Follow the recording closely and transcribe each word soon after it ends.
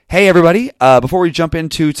Hey everybody, before we jump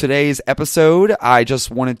into today's episode, I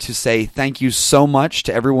just wanted to say thank you so much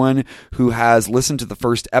to everyone who has listened to the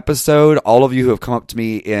first episode, all of you who have come up to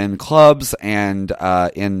me in clubs and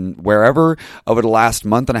in wherever over the last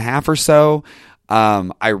month and a half or so.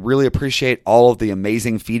 I really appreciate all of the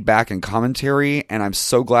amazing feedback and commentary, and I'm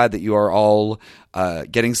so glad that you are all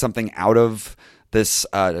getting something out of this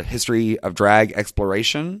history of drag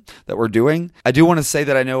exploration that we're doing. I do want to say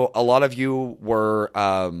that I know a lot of you were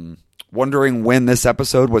wondering when this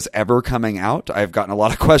episode was ever coming out. I've gotten a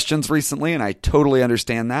lot of questions recently, and I totally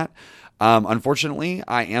understand that. Unfortunately,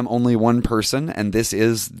 I am only one person, and this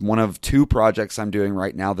is one of two projects I'm doing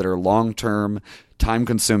right now that are long-term,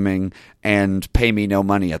 time-consuming, and pay me no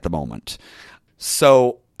money at the moment.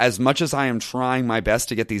 So as much as I am trying my best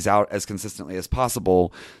to get these out as consistently as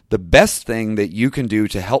possible, the best thing that you can do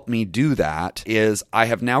to help me do that is I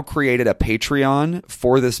have now created a Patreon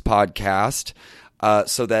for this podcast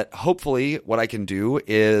so that hopefully what I can do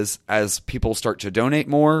is as people start to donate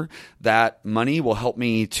more, that money will help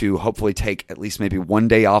me to hopefully take at least maybe one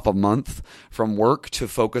day off a month from work to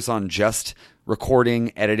focus on just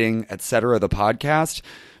recording, editing, etc. the podcast.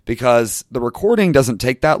 Because the recording doesn't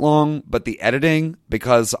take that long, but the editing,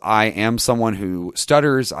 because I am someone who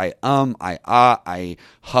stutters, I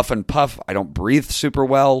huff and puff, I don't breathe super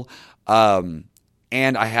well,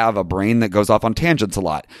 and I have a brain that goes off on tangents a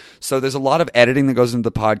lot. So there's a lot of editing that goes into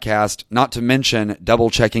the podcast, not to mention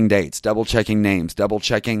double-checking dates, double-checking names,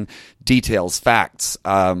 double-checking details, facts.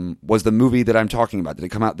 Was the movie that I'm talking about, did it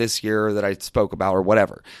come out this year that I spoke about or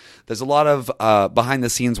whatever? There's a lot of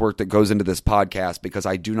behind-the-scenes work that goes into this podcast because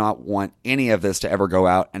I do not want any of this to ever go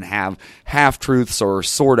out and have half-truths or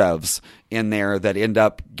sort-ofs in there that end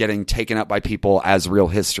up getting taken up by people as real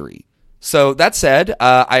history. So that said,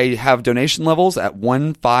 I have donation levels at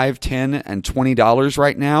 $1, $5, $10, and $20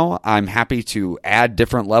 right now. I'm happy to add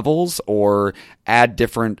different levels or add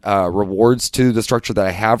different rewards to the structure that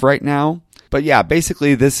I have right now. But yeah,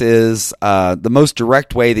 basically this is the most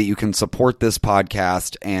direct way that you can support this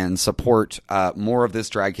podcast and support more of this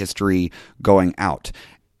drag history going out.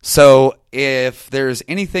 So if there's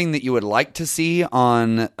anything that you would like to see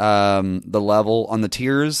on the level, on the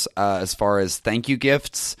tiers, as far as thank you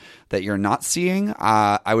gifts that you're not seeing,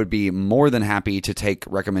 I would be more than happy to take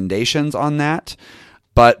recommendations on that.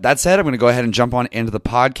 But that said, I'm going to go ahead and jump on into the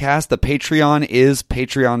podcast. The Patreon is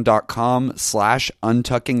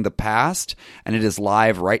patreon.com/untuckingthepast, and it is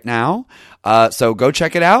live right now. So go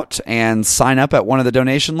check it out and sign up at one of the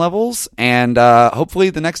donation levels. And hopefully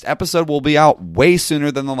the next episode will be out way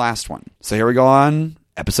sooner than the last one. So here we go on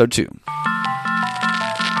episode 2.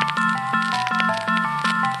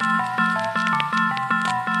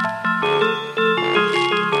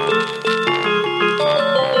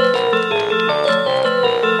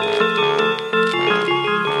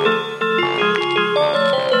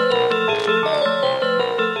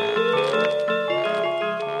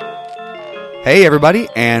 Hey everybody,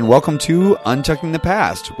 and welcome to Untucking the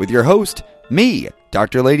Past with your host, me,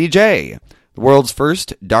 Dr. Lady J, the world's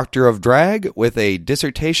first doctor of drag with a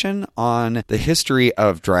dissertation on the history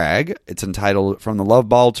of drag. It's entitled From the Love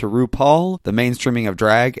Ball to RuPaul, the Mainstreaming of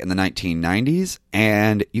Drag in the 1990s,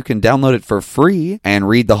 and you can download it for free and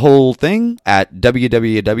read the whole thing at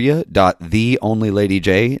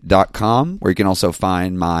www.theonlyladyj.com, where you can also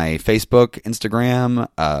find my Facebook, Instagram,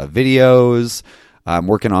 videos. I'm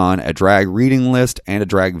working on a drag reading list and a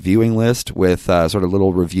drag viewing list with sort of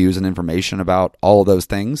little reviews and information about all of those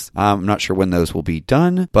things. I'm not sure when those will be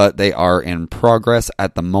done, but they are in progress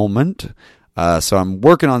at the moment. So I'm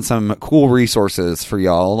working on some cool resources for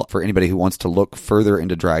y'all, for anybody who wants to look further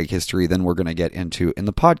into drag history than we're going to get into in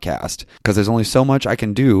the podcast, because there's only so much I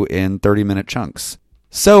can do in 30-minute chunks.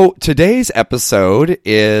 So today's episode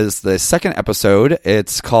is the second episode.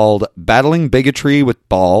 It's called Battling Bigotry with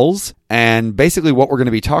Balls. And basically what we're going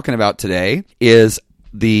to be talking about today is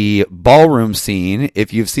the ballroom scene.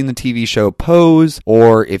 If you've seen the TV show Pose,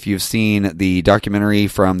 or if you've seen the documentary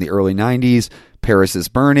from the early 90s, Paris is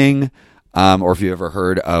Burning, or if you've ever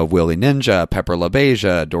heard of Willie Ninja, Pepper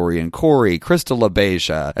LaBeija, Dorian Corey, Crystal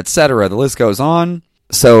LaBeija, etc., the list goes on.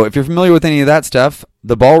 So if you're familiar with any of that stuff,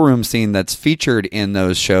 the ballroom scene that's featured in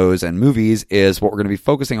those shows and movies is what we're going to be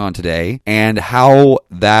focusing on today, and how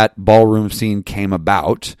that ballroom scene came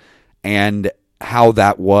about, and how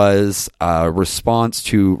that was a response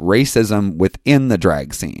to racism within the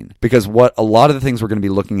drag scene. Because what a lot of the things we're going to be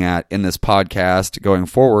looking at in this podcast going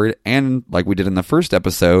forward, and like we did in the first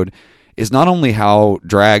episode, is not only how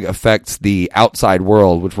drag affects the outside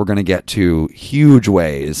world, which we're going to get to huge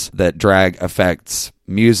ways that drag affects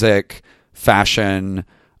music, fashion,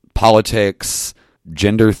 politics,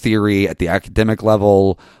 gender theory at the academic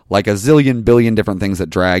level, like a zillion billion different things that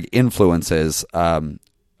drag influences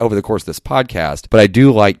over the course of this podcast. But I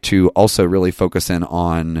do like to also really focus in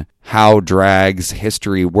on how drag's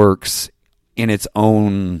history works in its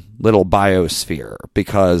own little biosphere,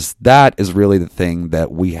 because that is really the thing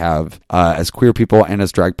that we have as queer people and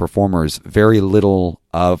as drag performers very little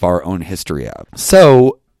of our own history of.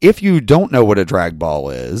 So if you don't know what a drag ball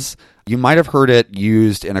is, you might have heard it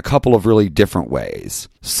used in a couple of really different ways.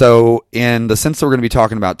 So in the sense that we're going to be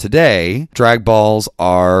talking about today, drag balls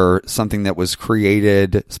are something that was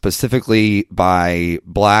created specifically by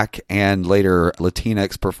Black and later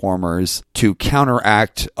Latinx performers to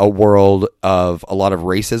counteract a world of a lot of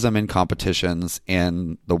racism in competitions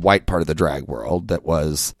in the white part of the drag world that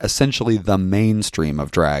was essentially the mainstream of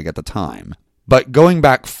drag at the time. But going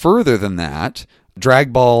back further than that,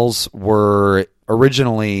 drag balls were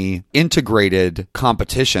originally integrated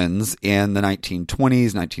competitions in the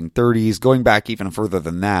 1920s, 1930s, going back even further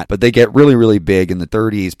than that. But they get really, really big in the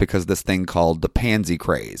 30s because of this thing called the pansy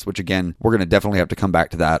craze, which again, we're going to definitely have to come back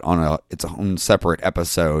to that on its own separate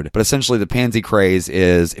episode. But essentially the pansy craze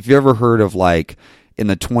is, if you ever heard of like in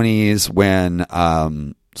the 20s when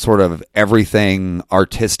sort of everything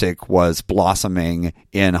artistic was blossoming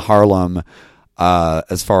in Harlem,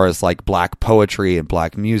 as far as like Black poetry and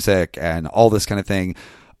Black music and all this kind of thing,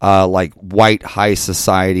 like white high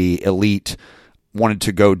society elite wanted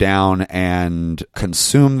to go down and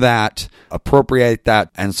consume that, appropriate that,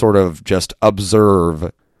 and sort of just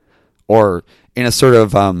observe, or in a sort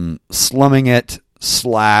of slumming it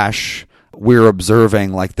 / we're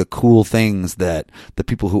observing like the cool things that the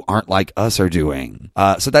people who aren't like us are doing.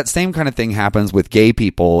 So that same kind of thing happens with gay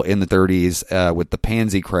people in the 30s with the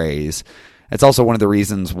pansy craze. It's also one of the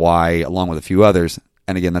reasons why, along with a few others,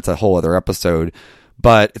 and again, that's a whole other episode,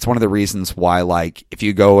 but it's one of the reasons why, like, if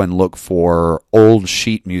you go and look for old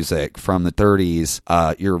sheet music from the 30s,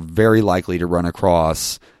 you're very likely to run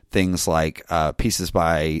across things like pieces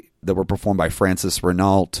that were performed by Francis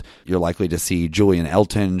Renault. You're likely to see Julian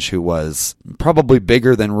Eltinge, who was probably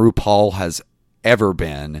bigger than RuPaul has ever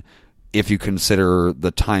been, if you consider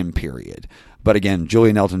the time period. But again,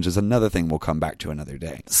 Julian Eltinge is another thing we'll come back to another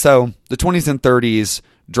day. So the 20s and 30s,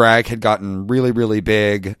 drag had gotten really, really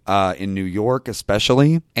big in New York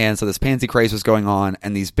especially. And so this pansy craze was going on,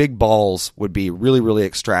 and these big balls would be really, really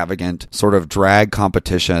extravagant sort of drag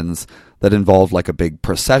competitions that involved like a big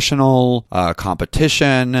processional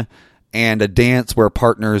competition and a dance where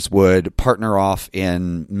partners would partner off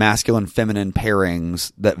in masculine-feminine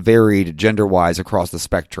pairings that varied gender-wise across the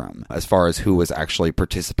spectrum as far as who was actually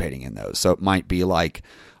participating in those. So it might be like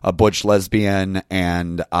a butch lesbian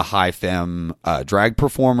and a high femme drag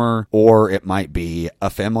performer, or it might be a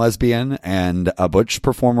femme lesbian and a butch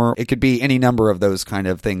performer. It could be any number of those kind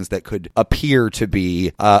of things that could appear to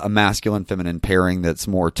be a masculine-feminine pairing that's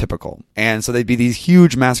more typical. And so they'd be these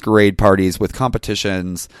huge masquerade parties with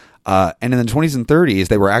competitions. And in the 20s and 30s,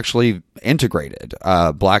 they were actually integrated.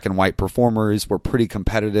 Black and white performers were pretty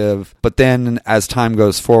competitive. But then as time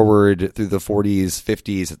goes forward through the 40s,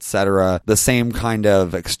 50s, etc., the same kind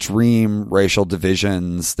of extreme racial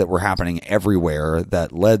divisions that were happening everywhere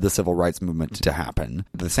that led the civil rights movement to happen,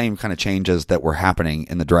 the same kind of changes that were happening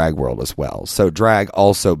in the drag world as well. So drag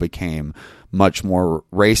also became much more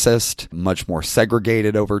racist, much more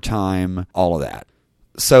segregated over time, all of that.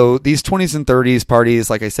 So these 20s and 30s parties,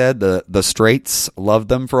 like I said, the straights loved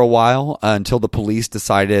them for a while until the police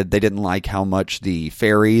decided they didn't like how much the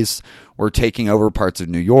fairies were taking over parts of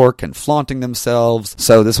New York and flaunting themselves.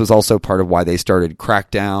 So this was also part of why they started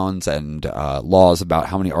crackdowns and laws about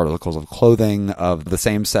how many articles of clothing of the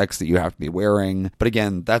same sex that you have to be wearing. But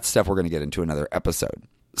again, that's stuff we're going to get into another episode.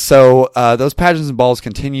 So those pageants and balls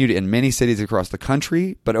continued in many cities across the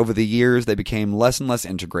country, but over the years they became less and less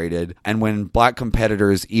integrated. And when Black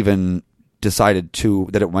competitors even decided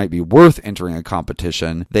that it might be worth entering a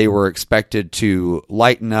competition, they were expected to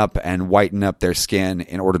lighten up and whiten up their skin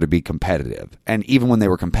in order to be competitive. And even when they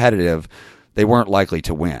were competitive, they weren't likely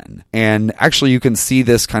to win. And actually, you can see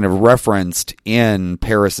this kind of referenced in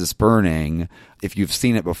Paris is Burning if you've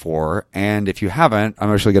seen it before. And if you haven't,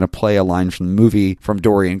 I'm actually going to play a line from the movie from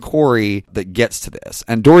Dorian Corey that gets to this.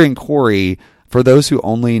 And Dorian Corey, for those who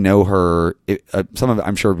only know her,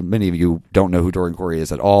 I'm sure many of you don't know who Dorian Corey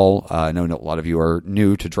is at all. I know a lot of you are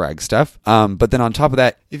new to drag stuff. But then on top of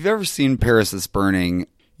that, if you've ever seen Paris is Burning,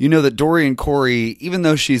 you know that Dorian Corey, even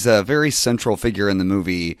though she's a very central figure in the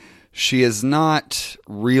movie, she is not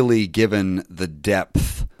really given the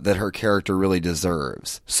depth that her character really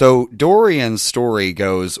deserves. So Dorian's story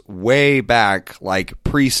goes way back, like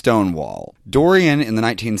pre-Stonewall. Dorian in the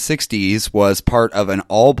 1960s was part of an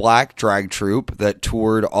all-black drag troupe that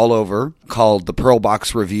toured all over called the Pearl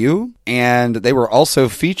Box Revue, and they were also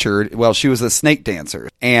featured, well, she was a snake dancer,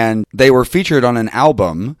 and they were featured on an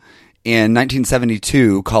album in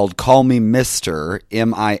 1972 called Call Me Mr.,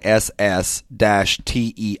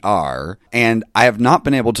 MISS-TER, and I have not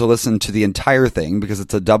been able to listen to the entire thing because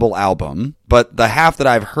it's a double album, but the half that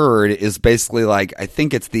I've heard is basically like, I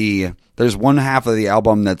think it's there's one half of the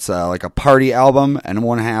album that's like a party album, and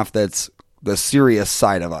one half that's the serious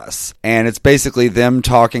side of us, and it's basically them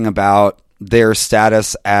talking about their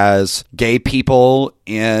status as gay people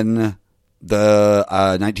in the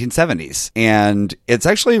 1970s, and it's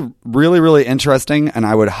actually really, really interesting, and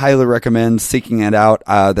I would highly recommend seeking it out.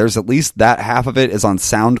 There's at least that half of it is on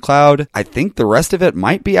SoundCloud. I think the rest of it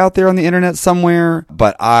might be out there on the internet somewhere,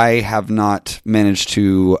 but I have not managed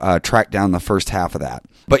to track down the first half of that.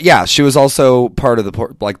 But yeah, she was also part of the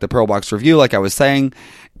Pearl Box Revue, like I was saying,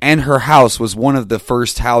 and her house was one of the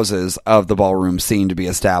first houses of the ballroom scene to be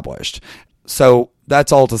established. So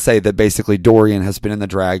that's all to say that basically Dorian has been in the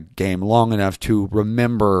drag game long enough to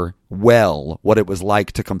remember well what it was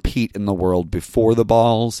like to compete in the world before the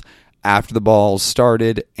balls, after the balls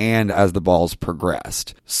started, and as the balls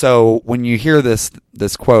progressed. So when you hear this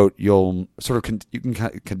quote, you'll sort of you can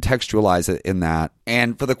contextualize it in that.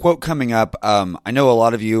 And for the quote coming up, I know a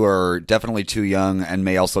lot of you are definitely too young and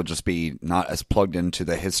may also just be not as plugged into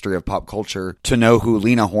the history of pop culture to know who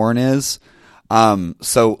Lena Horne is.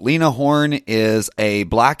 So Lena Horne is a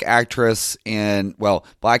black actress,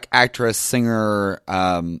 singer,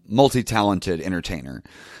 multi-talented entertainer,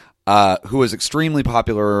 who was extremely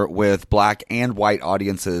popular with black and white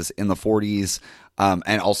audiences in the 40s,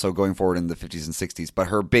 and also going forward in the 50s and 60s. But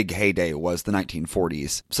her big heyday was the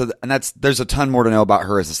 1940s. So, there's a ton more to know about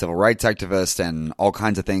her as a civil rights activist and all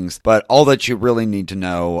kinds of things. But all that you really need to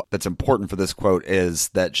know that's important for this quote is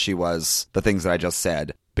that she was the things that I just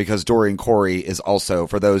said. Because Doreen Corey is also,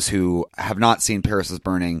 for those who have not seen Paris is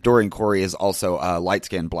Burning, Doreen Corey is also a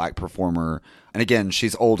light-skinned black performer. And again,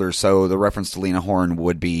 she's older, so the reference to Lena Horne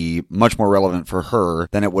would be much more relevant for her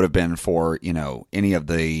than it would have been for, any of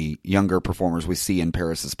the younger performers we see in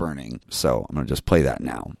Paris is Burning. So I'm going to just play that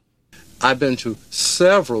now. I've been to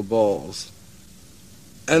several balls,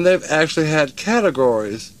 and they've actually had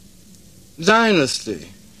categories.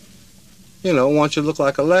 Dynasty. Want you to look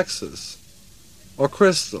like Alexis. Or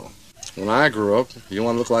Crystal. When I grew up, you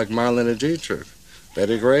want to look like Marlene Dietrich,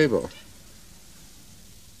 Betty Grable.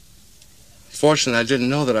 Fortunately, I didn't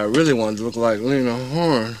know that I really wanted to look like Lena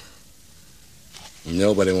Horne.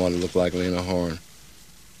 Nobody wanted to look like Lena Horne.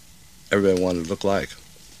 Everybody wanted to look like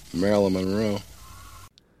Marilyn Monroe.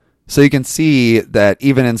 So you can see that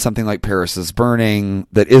even in something like Paris is Burning,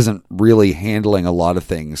 that isn't really handling a lot of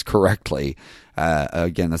things correctly.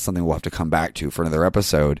 Again, that's something we'll have to come back to for another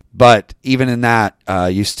episode. But even in that,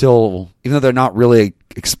 you still, even though they're not really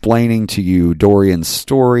explaining to you Dorian's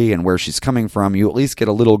story and where she's coming from, you at least get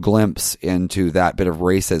a little glimpse into that bit of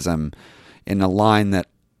racism in a line that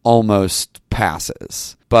almost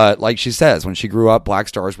passes. But like she says, when she grew up, black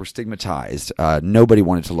stars were stigmatized. Nobody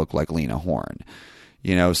wanted to look like Lena Horne.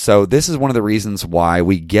 So this is one of the reasons why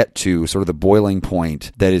we get to sort of the boiling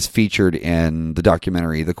point that is featured in the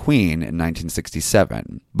documentary The Queen in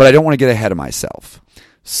 1967. But I don't want to get ahead of myself.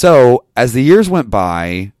 So as the years went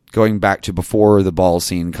by, going back to before the ball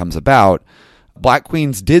scene comes about, black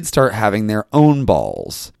queens did start having their own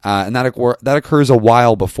balls, and that occurs a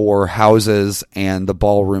while before houses and the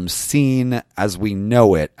ballroom scene as we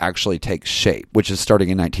know it actually takes shape, which is starting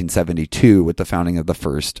in 1972 with the founding of the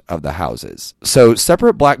first of the houses. So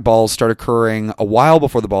separate black balls start occurring a while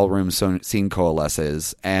before the ballroom scene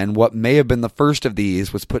coalesces, and what may have been the first of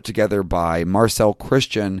these was put together by Marcel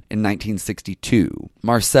Christian in 1962.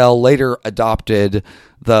 Marcel later adopted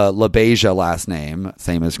the LaBeija last name,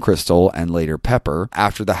 same as Crystal and later Pepper,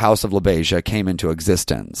 after the House of LaBeija came into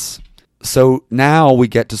existence. So now we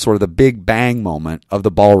get to sort of the big bang moment of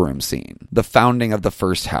the ballroom scene, the founding of the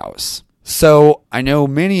first house. So I know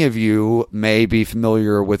many of you may be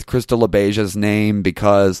familiar with Crystal LaBeija's name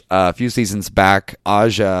because a few seasons back,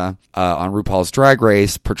 Aja on RuPaul's Drag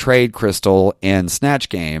Race portrayed Crystal in Snatch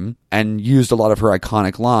Game and used a lot of her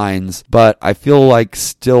iconic lines, but I feel like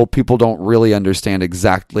still people don't really understand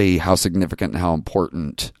exactly how significant and how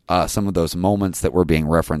important some of those moments that were being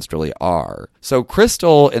referenced really are. So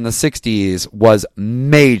Crystal in the 60s was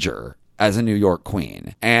major as a New York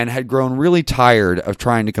queen, and had grown really tired of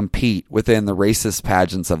trying to compete within the racist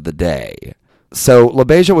pageants of the day. So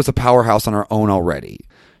LaBeija was a powerhouse on her own already.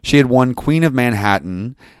 She had won Queen of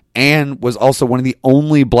Manhattan and was also one of the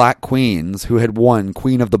only black queens who had won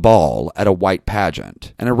Queen of the Ball at a white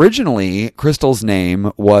pageant. And originally, Crystal's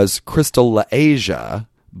name was Crystal LaAsia,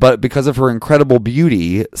 but because of her incredible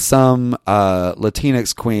beauty, some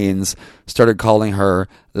Latinx queens started calling her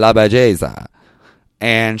La Belleza.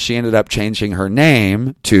 And she ended up changing her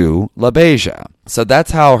name to LaBeija. So that's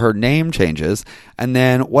how her name changes. And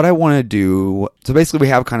then what I want to do, so basically we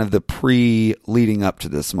have kind of the leading up to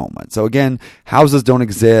this moment. So again, houses don't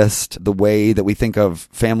exist. The way that we think of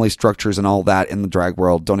family structures and all that in the drag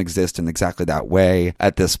world don't exist in exactly that way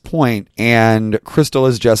at this point. And Crystal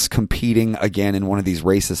is just competing again in one of these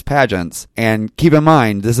racist pageants. And keep in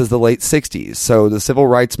mind, this is the late 60s. So the civil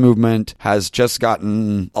rights movement has just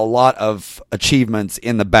gotten a lot of achievements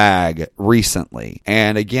in the bag recently.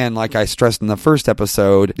 And again, like I stressed in the first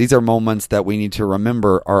episode, these are moments that we need to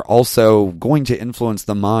remember are also going to influence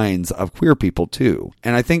the minds of queer people too.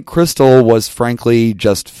 And I think Crystal was frankly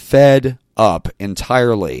just fed up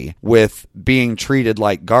entirely with being treated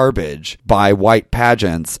like garbage by white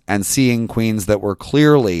pageants and seeing queens that were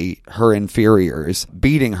clearly her inferiors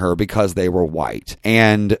beating her because they were white.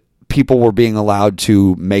 And people were being allowed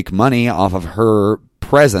to make money off of her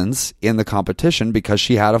presence in the competition because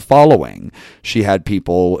she had a following. She had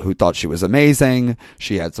people who thought she was amazing.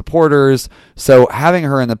 She had supporters. So having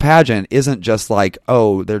her in the pageant isn't just like,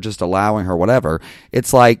 oh, they're just allowing her whatever.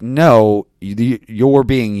 It's like, no, you're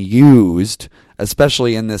being used,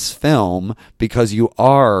 especially in this film, because you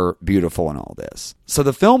are beautiful in all this. So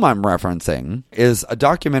the film I'm referencing is a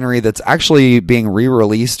documentary that's actually being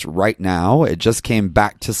re-released right now. It just came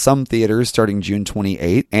back to some theaters starting June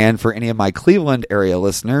 28th. And for any of my Cleveland area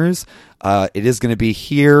listeners, it is going to be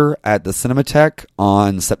here at the Cinematheque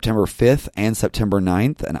on September 5th and September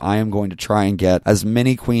 9th. And I am going to try and get as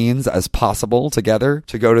many queens as possible together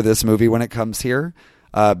to go to this movie when it comes here.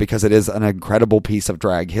 Because it is an incredible piece of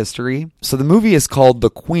drag history. So the movie is called The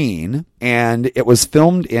Queen, and it was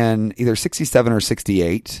filmed in either 67 or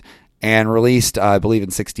 68 and released, I believe,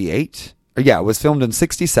 in 68. Yeah, it was filmed in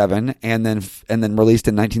 67 and then released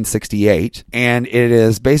in 1968. And it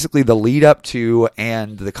is basically the lead up to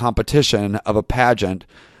and the competition of a pageant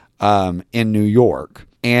in New York.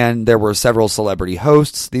 And there were several celebrity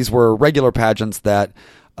hosts. These were regular pageants that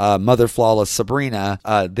Mother Flawless Sabrina,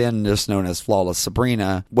 then just known as Flawless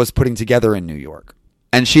Sabrina, was putting together in New York.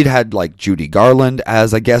 And she'd had like Judy Garland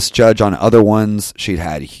as a guest judge on other ones. She'd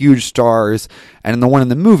had huge stars. And in the one in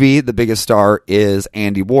the movie, the biggest star is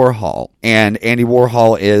Andy Warhol. And Andy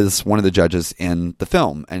Warhol is one of the judges in the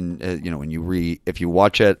film. And, if you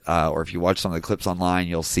watch it, or if you watch some of the clips online,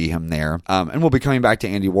 you'll see him there. And we'll be coming back to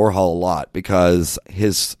Andy Warhol a lot because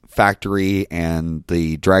his factory and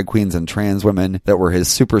the drag queens and trans women that were his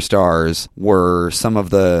superstars were some of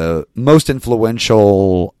the most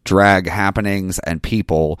influential drag happenings and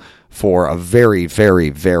people for a very, very,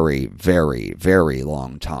 very, very, very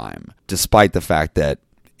long time, despite the fact that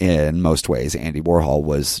in most ways Andy Warhol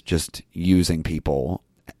was just using people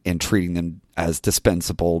and treating them as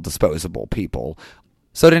dispensable, disposable people.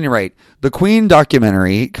 So at any rate, the Queen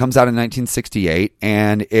documentary comes out in 1968,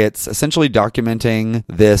 and it's essentially documenting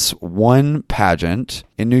this one pageant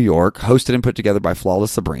in New York, hosted and put together by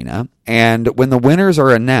Flawless Sabrina. And when the winners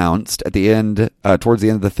are announced at the end, towards the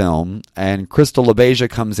end of the film, and Crystal LaBeija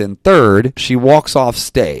comes in third, she walks off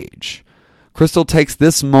stage. Crystal takes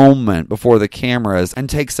this moment before the cameras and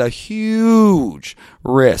takes a huge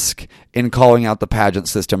risk in calling out the pageant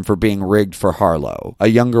system for being rigged for Harlow, a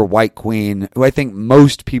younger white queen who I think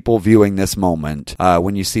most people viewing this moment,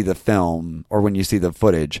 when you see the film or when you see the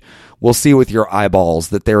footage, will see with your eyeballs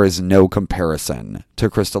that there is no comparison to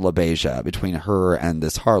Crystal LaBeija between her and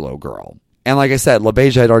this Harlow girl. And like I said,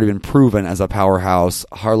 LaBeija had already been proven as a powerhouse.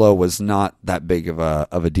 Harlow was not that big of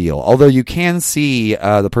a deal. Although you can see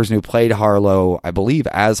the person who played Harlow, I believe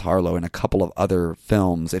as Harlow, in a couple of other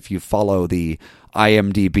films if you follow the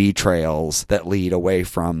IMDb trails that lead away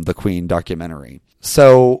from the Queen documentary.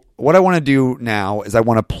 So what I want to do now is I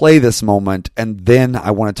want to play this moment and then I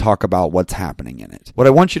want to talk about what's happening in it. What I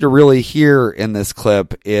want you to really hear in this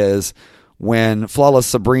clip is when Flawless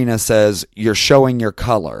Sabrina says, "You're showing your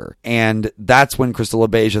color." And that's when Crystal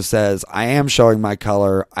LaBeija says, "I am showing my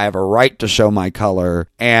color. I have a right to show my color."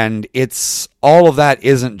 And it's all of that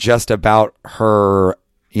isn't just about her,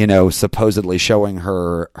 supposedly showing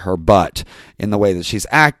her butt in the way that she's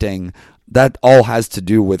acting. That all has to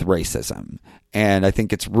do with racism. And I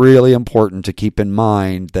think it's really important to keep in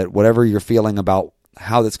mind that whatever you're feeling about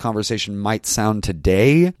how this conversation might sound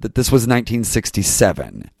today, that this was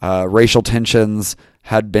 1967. Racial tensions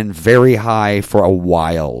had been very high for a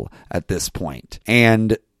while at this point.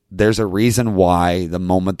 And there's a reason why the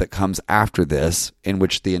moment that comes after this, in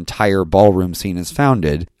which the entire ballroom scene is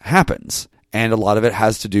founded, happens. And a lot of it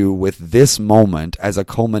has to do with this moment as a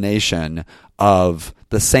culmination of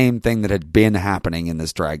the same thing that had been happening in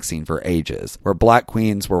this drag scene for ages, where black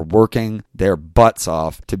queens were working their butts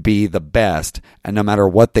off to be the best, and no matter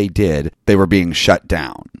what they did, they were being shut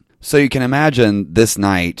down. So you can imagine this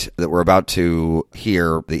night that we're about to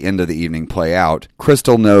hear the end of the evening play out.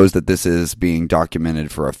 Crystal knows that this is being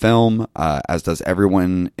documented for a film, as does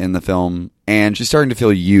everyone in the film. And she's starting to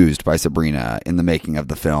feel used by Sabrina in the making of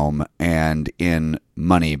the film and in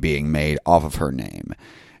money being made off of her name.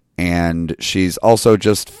 And she's also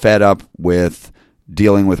just fed up with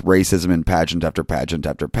dealing with racism in pageant after pageant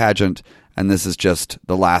after pageant. And this is just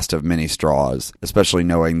the last of many straws, especially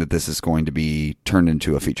knowing that this is going to be turned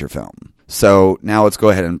into a feature film. So now let's go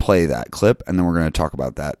ahead and play that clip, and then we're going to talk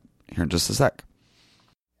about that here in just a sec.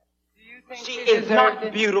 She is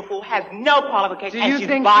not beautiful, has no qualifications, and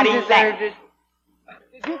she's body fat. Did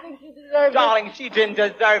you think she deserved it? Darling, she didn't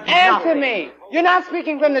deserve it. Answer me. You're not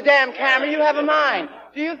speaking from the damn camera. You have a mind.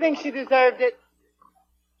 Do you think she deserved it?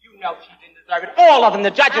 You know she didn't deserve it. All of them.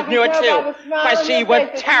 The judges knew it too. Because she was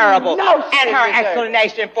terrible. And her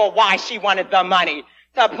explanation for why she wanted the money,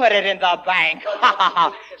 to put it in the bank.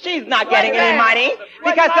 She's not getting any money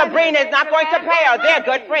because Sabrina is not going to pay her. They're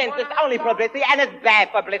good friends. It's only publicity, and it's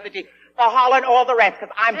bad publicity for Holler and all the rest,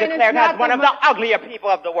 because I'm declared as one of the uglier people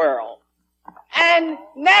of the world. And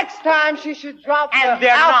next time she should drop the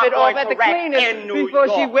outfit off at the cleaners before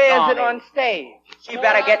she wears it on stage. She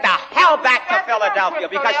better get the hell back to Philadelphia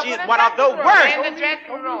because she's one of the worst.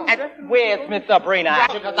 And where's Miss Sabrina?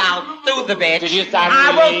 Because I'll sue the bitch. Did you sign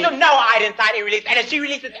I will sue. No, I didn't sign any release. And if she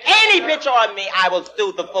releases any picture of me, I will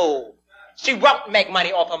sue the fool. She won't make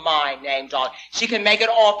money off of my name, darling. She can make it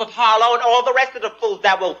off of Harlow and all the rest of the fools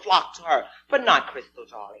that will flock to her. But not Crystal,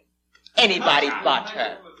 darling. Anybody but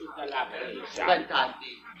her.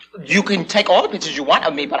 You can take all the pictures you want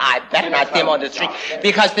of me, but I better not see them on the street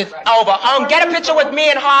because it's over. Get a picture with me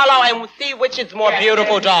and Harlow and we'll see which is more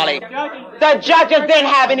beautiful, darling. The judges didn't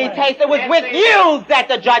have any taste. It was with you that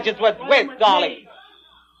the judges was with, darling.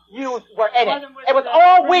 You were in it. It was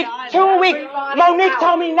all week, 2 weeks. Monique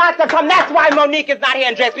told me not to come. That's why Monique is not here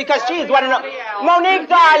in dress, because she's one of the... Monique,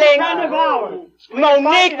 darling.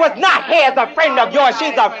 Monique was not here as a friend of yours.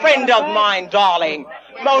 She's a friend of mine, darling.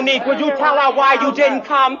 Monique, would you tell her why you didn't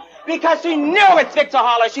come? Because she knew it's Victor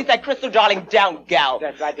Holler. She said, Crystal, darling, don't go.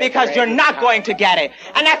 Because you're not going to get it.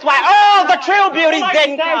 And that's why all the true beauties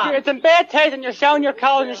didn't come. It's in bad taste and you're showing your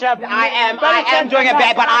color and you're I am doing it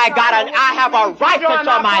bad, but I have a right to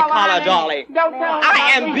show my color, darling.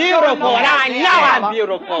 I am beautiful, and I know I'm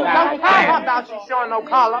beautiful. Don't tell her about she's showing no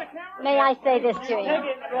color. May I say this to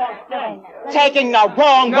you? Taking the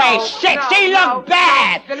wrong way. Shit, she looked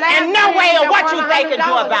bad. And no way of what you say can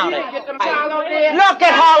do about it. Look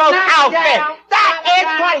at Harlow's outfit. That is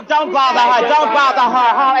funny. Don't bother her. Don't bother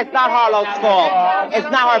her. It's not Harlow's fault. It's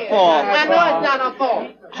not her fault. I know it's not her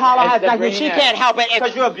fault. Harlow has nothing. She can't help it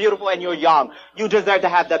because you're beautiful and you're young. You deserve to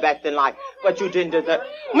have the best in life, but you didn't deserve.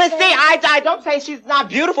 Missy, I don't say she's not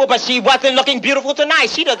beautiful, but she wasn't looking beautiful tonight.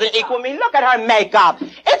 She doesn't equal me. Look at her makeup.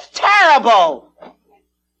 It's terrible.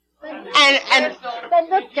 And But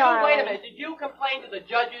look, darling. Wait a minute. Did you complain to the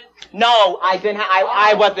judges? no, I didn't.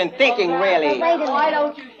 I wasn't thinking really. Wait a minute. Why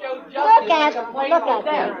don't you show judges Look at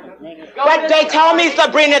them? me. But they told me,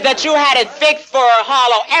 Sabrina, that you had it fixed for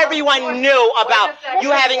Harlow. Everyone knew about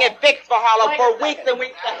you having it fixed for Harlow for weeks and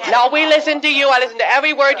weeks. Now, we listened to you. I listened to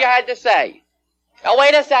every word you had to say. Now,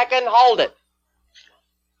 wait a second. Hold it.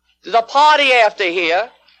 There's a party after here.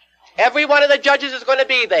 Every one of the judges is going to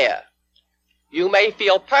be there. You may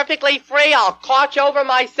feel perfectly free. I'll cart you over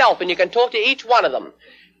myself, and you can talk to each one of them.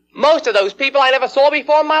 Most of those people I never saw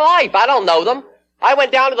before in my life. I don't know them. I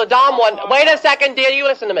went down to the Dom one... Wait a second, dear. You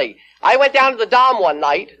listen to me. I went down to the Dom one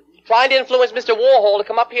night, trying to influence Mr. Warhol to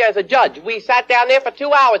come up here as a judge. We sat down there for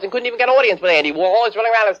 2 hours and couldn't even get an audience with Andy Warhol. He's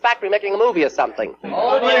running around his factory making a movie or something.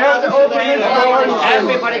 Everybody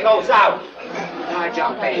goes out.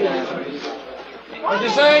 What'd you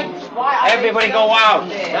say? Everybody go out.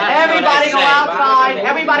 Everybody go outside.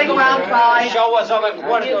 Everybody go outside. Show us how it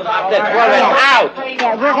works. Out.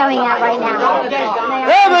 Yeah, we're going out right now.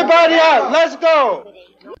 Everybody out! Let's go!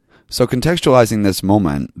 So contextualizing this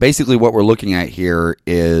moment, basically what we're looking at here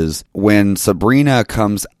is when Sabrina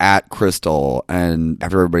comes at Crystal, and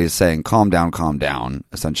after everybody's saying, calm down,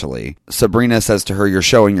 essentially, Sabrina says to her, you're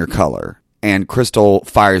showing your color. And Crystal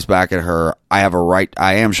fires back at her, I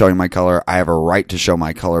am showing my color. I have a right to show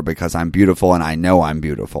my color because I'm beautiful and I know I'm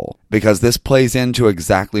beautiful. Because this plays into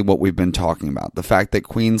exactly what we've been talking about. The fact that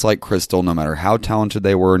queens like Crystal, no matter how talented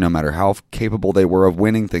they were, no matter how capable they were of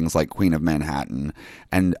winning things like Queen of Manhattan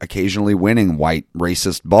and occasionally winning white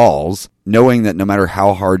racist balls, knowing that no matter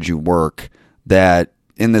how hard you work, that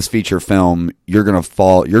in this feature film, you're going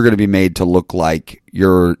to be made to look like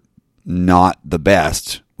you're not the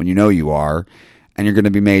best when you know you are, and you're going to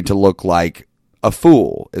be made to look like a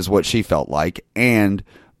fool, is what she felt like, and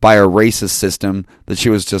by a racist system that she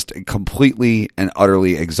was just completely and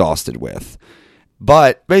utterly exhausted with.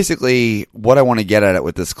 But basically, what I want to get at it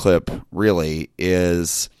with this clip, really,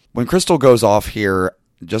 is when Crystal goes off here,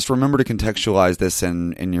 just remember to contextualize this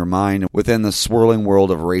in your mind within the swirling world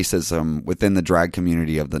of racism within the drag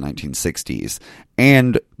community of the 1960s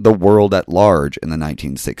and the world at large in the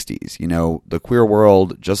 1960s. You know, the queer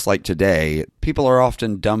world, just like today, people are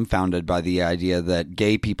often dumbfounded by the idea that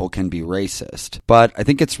gay people can be racist. But I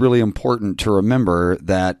think it's really important to remember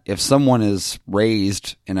that if someone is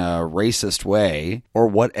raised in a racist way, or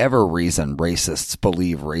whatever reason racists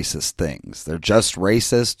believe racist things, they're just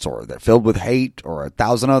racists, or they're filled with hate, or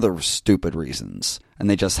 1,000 other stupid reasons, and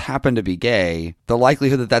they just happen to be gay, the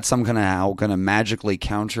likelihood that that's somehow going to magically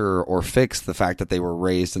counter or fix the fact that they were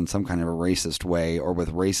raised in some kind of a racist way or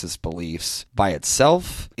with racist beliefs by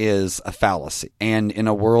itself is a fallacy. And in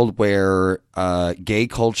a world where gay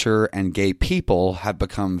culture and gay people have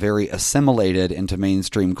become very assimilated into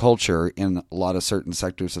mainstream culture in a lot of certain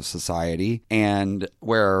sectors of society, and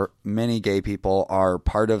where many gay people are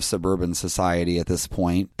part of suburban society at this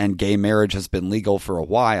point, and gay marriage has been legal for a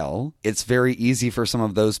while, it's very easy for some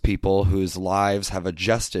of those people whose lives have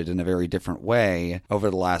adjusted in a very different way over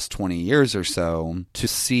the last 20 years or so to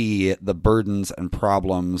see the burdens and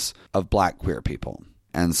problems of Black queer people.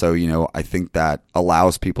 And so, you know, I think that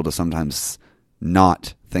allows people to sometimes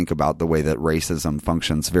not think about the way that racism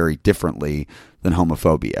functions very differently than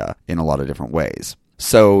homophobia in a lot of different ways.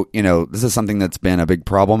 So, you know, this is something that's been a big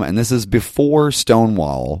problem, and this is before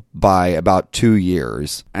Stonewall by about 2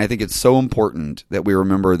 years. And I think it's so important that we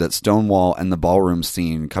remember that Stonewall and the ballroom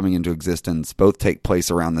scene coming into existence both take place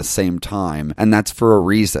around the same time, and that's for a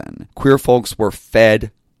reason. Queer folks were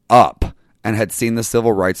fed up and had seen the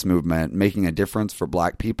civil rights movement making a difference for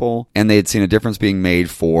Black people, and they had seen a difference being made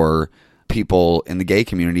for people in the gay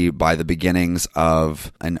community by the beginnings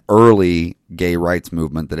of an early gay rights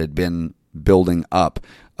movement that had been building up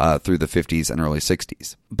through the 50s and early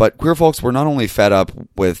 60s. But queer folks were not only fed up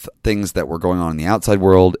with things that were going on in the outside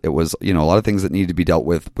world, it was, you know, a lot of things that needed to be dealt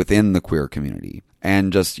with within the queer community.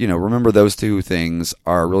 And just, you know, remember those two things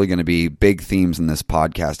are really going to be big themes in this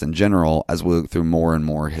podcast in general as we look through more and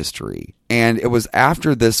more history. And it was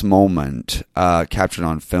after this moment, captured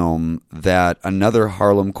on film, that another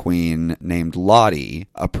Harlem queen named Lottie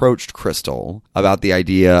approached Crystal about the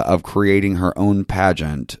idea of creating her own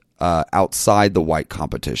pageant outside the white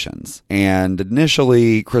competitions. And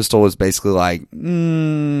initially, Crystal was basically like,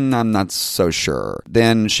 I'm not so sure.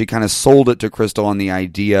 Then she kind of sold it to Crystal on the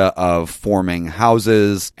idea of forming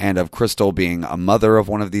houses and of Crystal being a mother of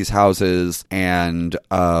one of these houses and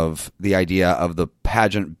of the idea of the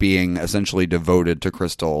pageant being essentially devoted to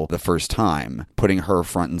Crystal the first time, putting her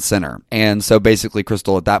front and center. And so basically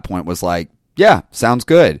Crystal at that point was like, yeah, sounds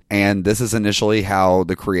good. And this is initially how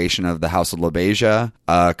the creation of the House of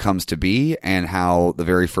LaBeija comes to be, and how the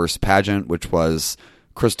very first pageant, which was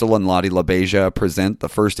Crystal and Lottie LaBeija present the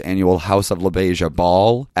first annual House of LaBeija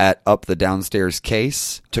Ball at Up the Downstairs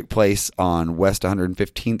Case, took place on West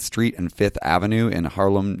 115th Street and 5th Avenue in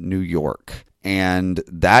Harlem, New York. And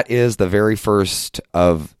that is the very first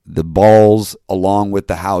of the balls, along with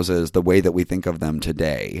the houses, the way that we think of them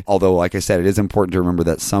today. Although, like I said, it is important to remember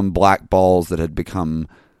that some Black balls that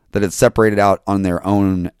had separated out on their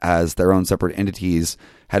own as their own separate entities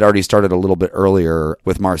had already started a little bit earlier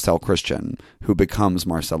with Marcel Christian, who becomes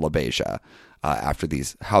Marcel LaBeija after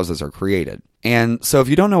these houses are created. And so if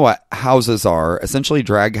you don't know what houses are, essentially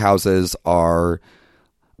drag houses are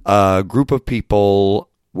a group of people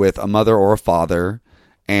with a mother or a father,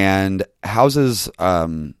 and houses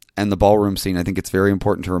and the ballroom scene. I think it's very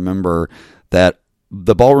important to remember that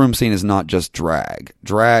the ballroom scene is not just drag.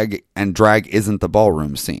 Drag isn't the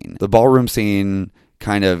ballroom scene. The ballroom scene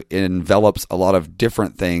kind of envelops a lot of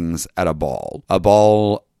different things at a ball. A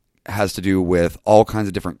ball has to do with all kinds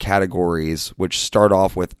of different categories, which start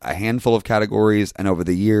off with a handful of categories and over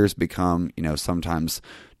the years become, you know, sometimes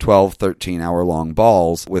 12, 13 hour long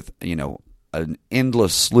balls with, you know, an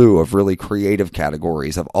endless slew of really creative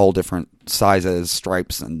categories of all different sizes,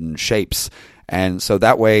 stripes, and shapes. And so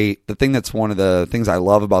that way, the thing that's one of the things I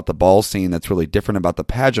love about the ball scene that's really different about the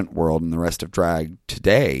pageant world and the rest of drag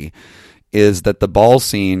today is that the ball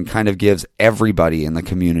scene kind of gives everybody in the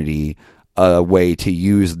community a way to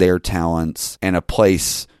use their talents and a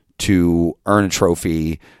place to earn a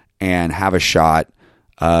trophy and have a shot,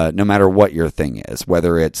 no matter what your thing is,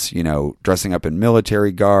 whether it's, dressing up in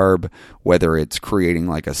military garb, whether it's creating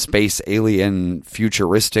like a space alien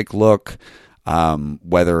futuristic look,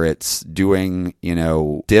 whether it's doing,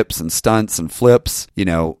 dips and stunts and flips,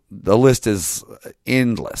 the list is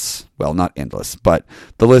endless. Well, not endless, but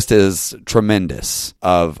the list is tremendous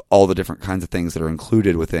of all the different kinds of things that are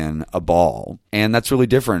included within a ball. And that's really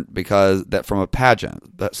different because that from a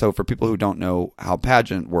pageant. So for people who don't know how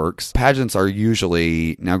pageant works, pageants are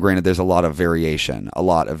usually, now granted, there's a lot of variation,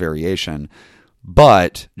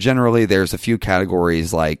 but generally there's a few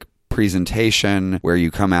categories like presentation, where you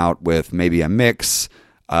come out with maybe a mix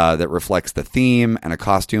that reflects the theme and a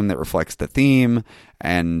costume that reflects the theme,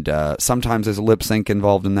 and sometimes there's a lip sync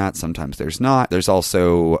involved in that, sometimes there's not. There's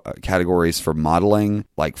also categories for modeling,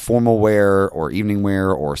 like formal wear or evening wear,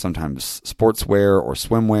 or sometimes sportswear or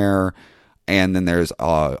swimwear, and then there's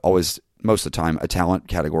always, most of the time, a talent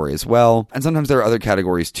category as well. And sometimes there are other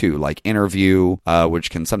categories too, like interview, which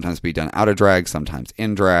can sometimes be done out of drag, sometimes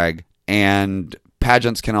in drag. And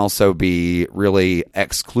pageants can also be really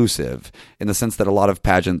exclusive in the sense that a lot of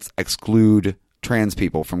pageants exclude trans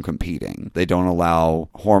people from competing. They don't allow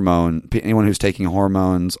anyone who's taking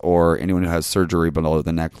hormones or anyone who has surgery below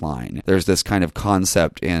the neckline. There's this kind of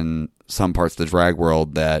concept in some parts of the drag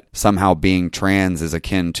world that somehow being trans is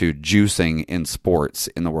akin to juicing in sports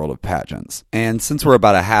in the world of pageants. And since we're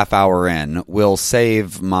about a half hour in, we'll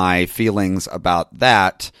save my feelings about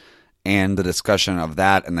that and the discussion of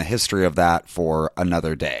that and the history of that for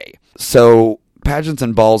another day. So pageants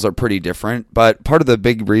and balls are pretty different, but part of the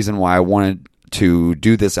big reason why I wanted to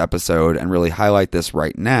do this episode and really highlight this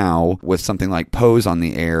right now with something like Pose on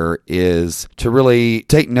the air is to really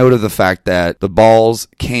take note of the fact that the balls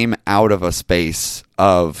came out of a space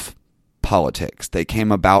of politics. They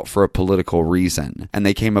came about for a political reason, and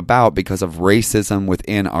they came about because of racism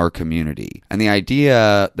within our community. And the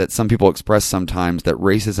idea that some people express sometimes that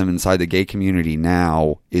racism inside the gay community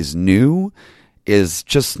now is new is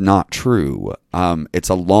just not true. It's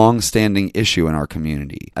a long-standing issue in our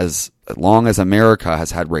community. As long as America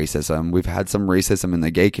has had racism, we've had some racism in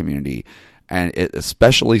the gay community, and it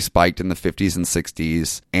especially spiked in the 50s and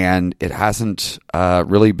 60s, and it hasn't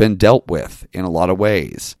really been dealt with in a lot of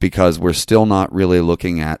ways because we're still not really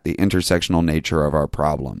looking at the intersectional nature of our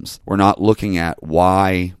problems. We're not looking at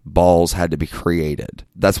why balls had to be created.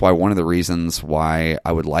 That's why one of the reasons why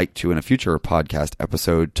I would like to, in a future podcast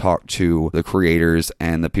episode, talk to the creators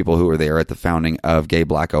and the people who were there at the founding of Gay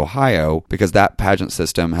Black Ohio, because that pageant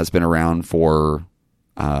system has been around for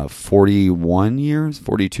 41 years,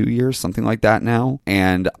 42 years, something like that now.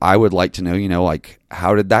 And I would like to know,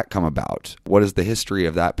 how did that come about? What is the history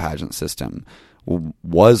of that pageant system?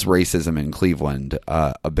 Was racism in Cleveland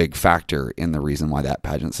a big factor in the reason why that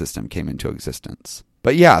pageant system came into existence?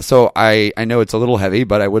 But yeah, so I know it's a little heavy,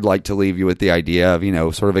 but I would like to leave you with the idea of,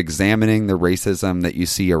 sort of examining the racism that you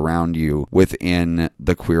see around you within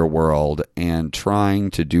the queer world and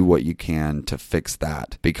trying to do what you can to fix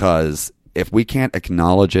that. Because if we can't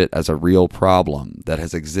acknowledge it as a real problem that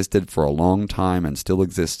has existed for a long time and still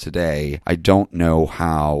exists today, I don't know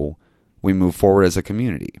how we move forward as a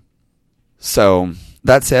community. So,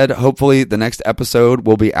 that said, hopefully the next episode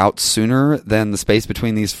will be out sooner than the space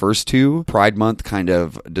between these first two. Pride Month kind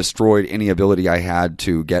of destroyed any ability I had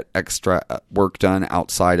to get extra work done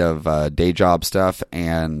outside of day job stuff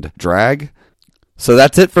and drag. So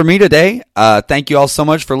that's it for me today. Thank you all so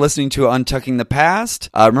much for listening to Untucking the Past.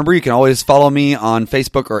 Remember, you can always follow me on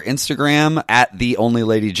Facebook or Instagram at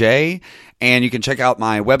TheOnlyLadyJ. And you can check out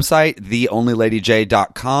my website,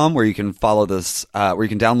 theonlyladyj.com, where you can follow this, where you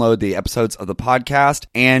can download the episodes of the podcast,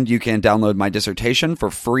 and you can download my dissertation for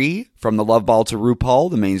free, From the Love Ball to RuPaul,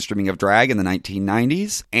 the mainstreaming of drag in the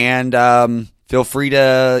 1990s. And feel free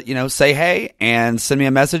to, say hey and send me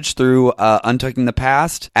a message through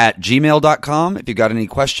untuckingthepast@gmail.com if you've got any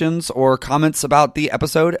questions or comments about the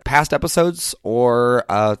episode, past episodes, or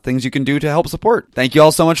things you can do to help support. Thank you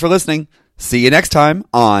all so much for listening. See you next time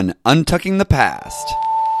on Untucking the Past.